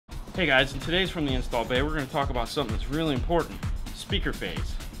Hey guys, in today's From the Install Bay, we're going to talk about something that's really important, speaker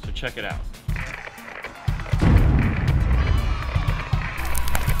phase. So check it out.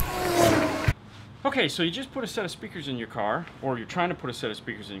 Okay, so you just put a set of speakers in your car, or you're trying to put a set of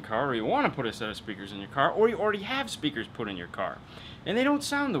speakers in your car, or you want to put a set of speakers in your car, or you already have speakers put in your car, and they don't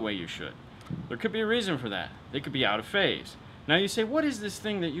sound the way you should. There could be a reason for that. They could be out of phase. Now you say, what is this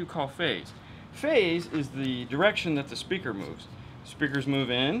thing that you call phase? Phase is the direction that the speaker moves. Speakers move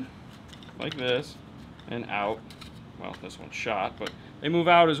in, like this, and out. Well, this one's shot, but they move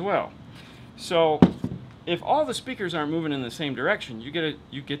out as well. So if all the speakers aren't moving in the same direction, you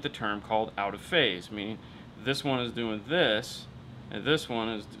get the term called out of phase, meaning this one is doing this, and this one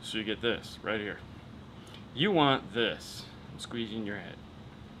is, so you get this right here. You want this, squeezing your head.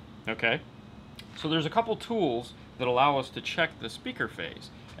 Okay? So there's a couple tools that allow us to check the speaker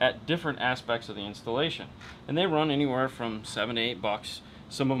phase at different aspects of the installation. And they run anywhere from $7 to $8.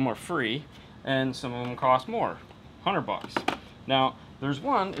 Some of them are free, and some of them cost more, $100. Now, there's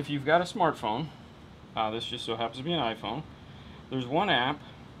one, if you've got a smartphone, this just so happens to be an iPhone, there's one app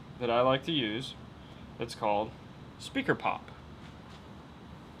that I like to use that's called Speaker Pop.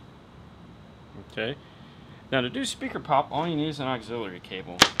 Okay? Now to do Speaker Pop, all you need is an auxiliary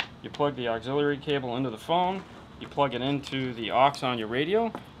cable. You plug the auxiliary cable into the phone, you plug it into the aux on your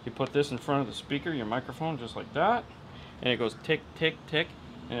radio, you put this in front of the speaker, your microphone, just like that, and it goes tick, tick, tick,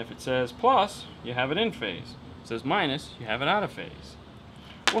 and if it says plus, you have it in phase. If it says minus, you have it out of phase.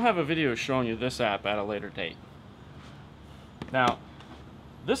 We'll have a video showing you this app at a later date. Now,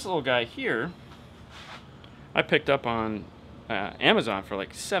 this little guy here, I picked up on Amazon for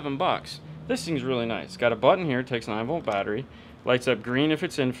like $7. This thing's really nice. It's got a button here, takes a 9-volt battery, lights up green if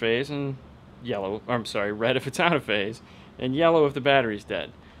it's in phase, and yellow, or I'm sorry, red if it's out of phase, and yellow if the battery's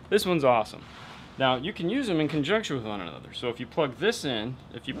dead. This one's awesome. Now, you can use them in conjunction with one another. So if you plug this in,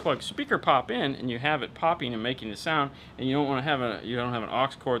 if you plug Speaker Pop in and you have it popping and making the sound, and you don't want to have an aux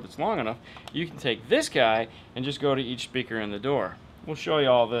cord that's long enough, you can take this guy and just go to each speaker in the door. We'll show you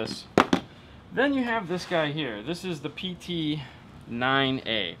all this. Then you have this guy here. This is the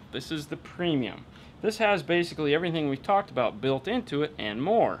PT9A. This is the premium. This has basically everything we've talked about built into it and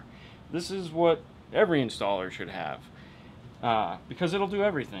more. This is what every installer should have. Because it'll do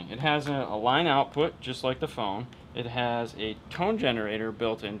everything. It has a line output, just like the phone. It has a tone generator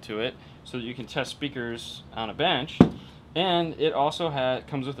built into it, so that you can test speakers on a bench. And it also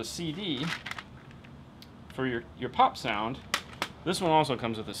comes with a CD for your pop sound. This one also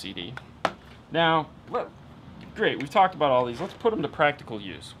comes with a CD. Now, great, we've talked about all these. Let's put them to practical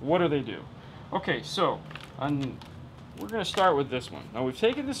use. What do they do? Okay, so we're going to start with this one. Now, we've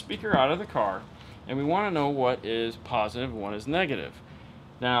taken the speaker out of the car, and we want to know what is positive and what is negative.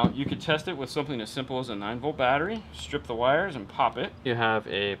 Now, you could test it with something as simple as a 9-volt battery. Strip the wires and pop it. You have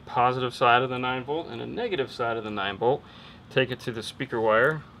a positive side of the 9-volt and a negative side of the 9-volt. Take it to the speaker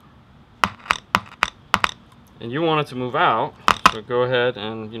wire, and you want it to move out, so go ahead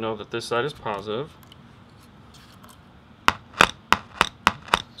and you know that this side is positive.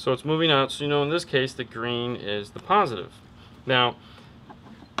 So it's moving out, so you know in this case the green is the positive. Now,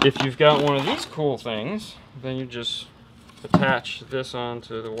 if you've got one of these cool things, then you just attach this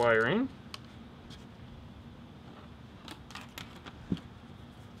onto the wiring.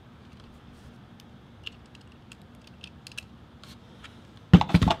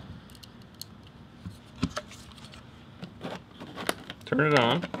 Turn it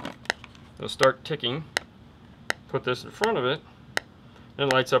on. It'll start ticking. Put this in front of it.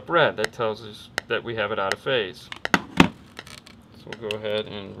 And it lights up red. That tells us that we have it out of phase. So we'll go ahead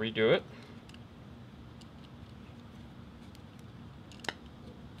and redo it.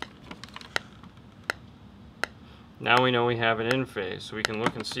 Now we know we have it in phase, so we can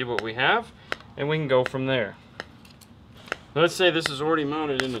look and see what we have, and we can go from there. Now let's say this is already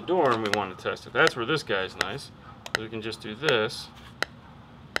mounted in the door and we want to test it. That's where this guy's nice. So we can just do this,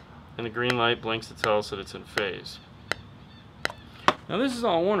 and the green light blinks to tell us that it's in phase. Now this is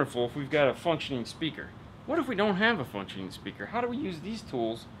all wonderful if we've got a functioning speaker. What if we don't have a functioning speaker? How do we use these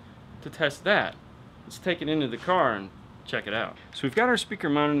tools to test that? Let's take it into the car and check it out. So we've got our speaker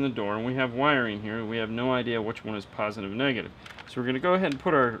mounted in the door, and we have wiring here, and we have no idea which one is positive and negative. So we're going to go ahead and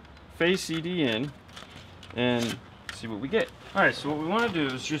put our phase CD in and see what we get. Alright, so what we want to do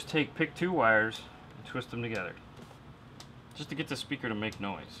is just pick two wires and twist them together, just to get the speaker to make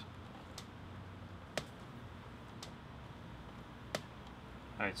noise.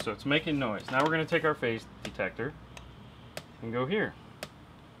 Alright, so it's making noise. Now we're going to take our phase detector and go here.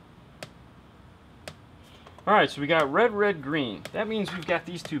 Alright, so we got red, red, green. That means we've got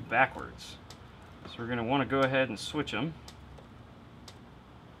these two backwards. So we're going to want to go ahead and switch them.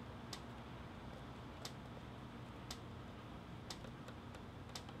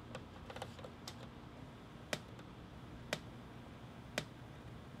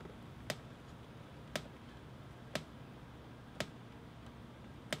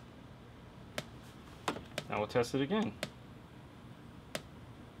 Now we'll test it again.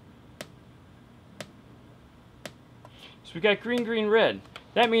 So we got green, green, red.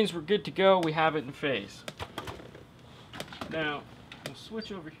 That means we're good to go. We have it in phase. Now, we'll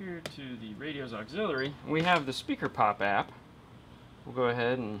switch over here to the radio's auxiliary. We have the speaker pop app. We'll go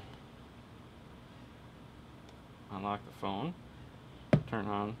ahead and unlock the phone. Turn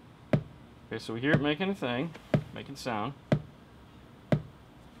on. Okay, so we hear it making a thing, making sound.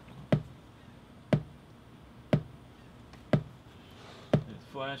 It's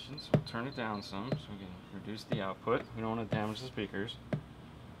flashing, so we'll turn it down some so we can reduce the output. We don't want to damage the speakers.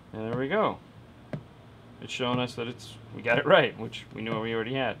 And there we go. It's showing us that we got it right, which we knew we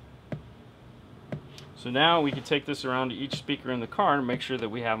already had. So now we can take this around to each speaker in the car and make sure that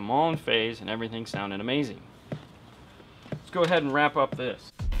we have them all in phase and everything sounding amazing. Let's go ahead and wrap up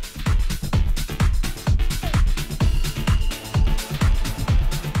this.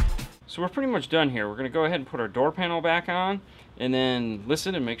 So we're pretty much done here. We're going to go ahead and put our door panel back on and then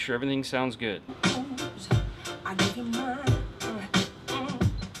listen and make sure everything sounds good.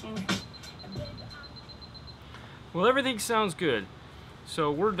 Well, everything sounds good,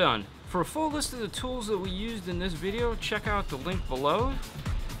 so we're done. For a full list of the tools that we used in this video, check out the link below.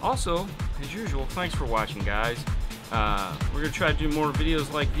 Also, as usual, thanks for watching, guys. We're going to try to do more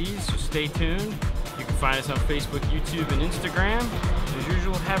videos like these, so stay tuned. You can find us on Facebook, YouTube, and Instagram. As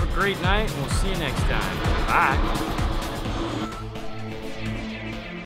usual, have a great night, and we'll see you next time. Bye!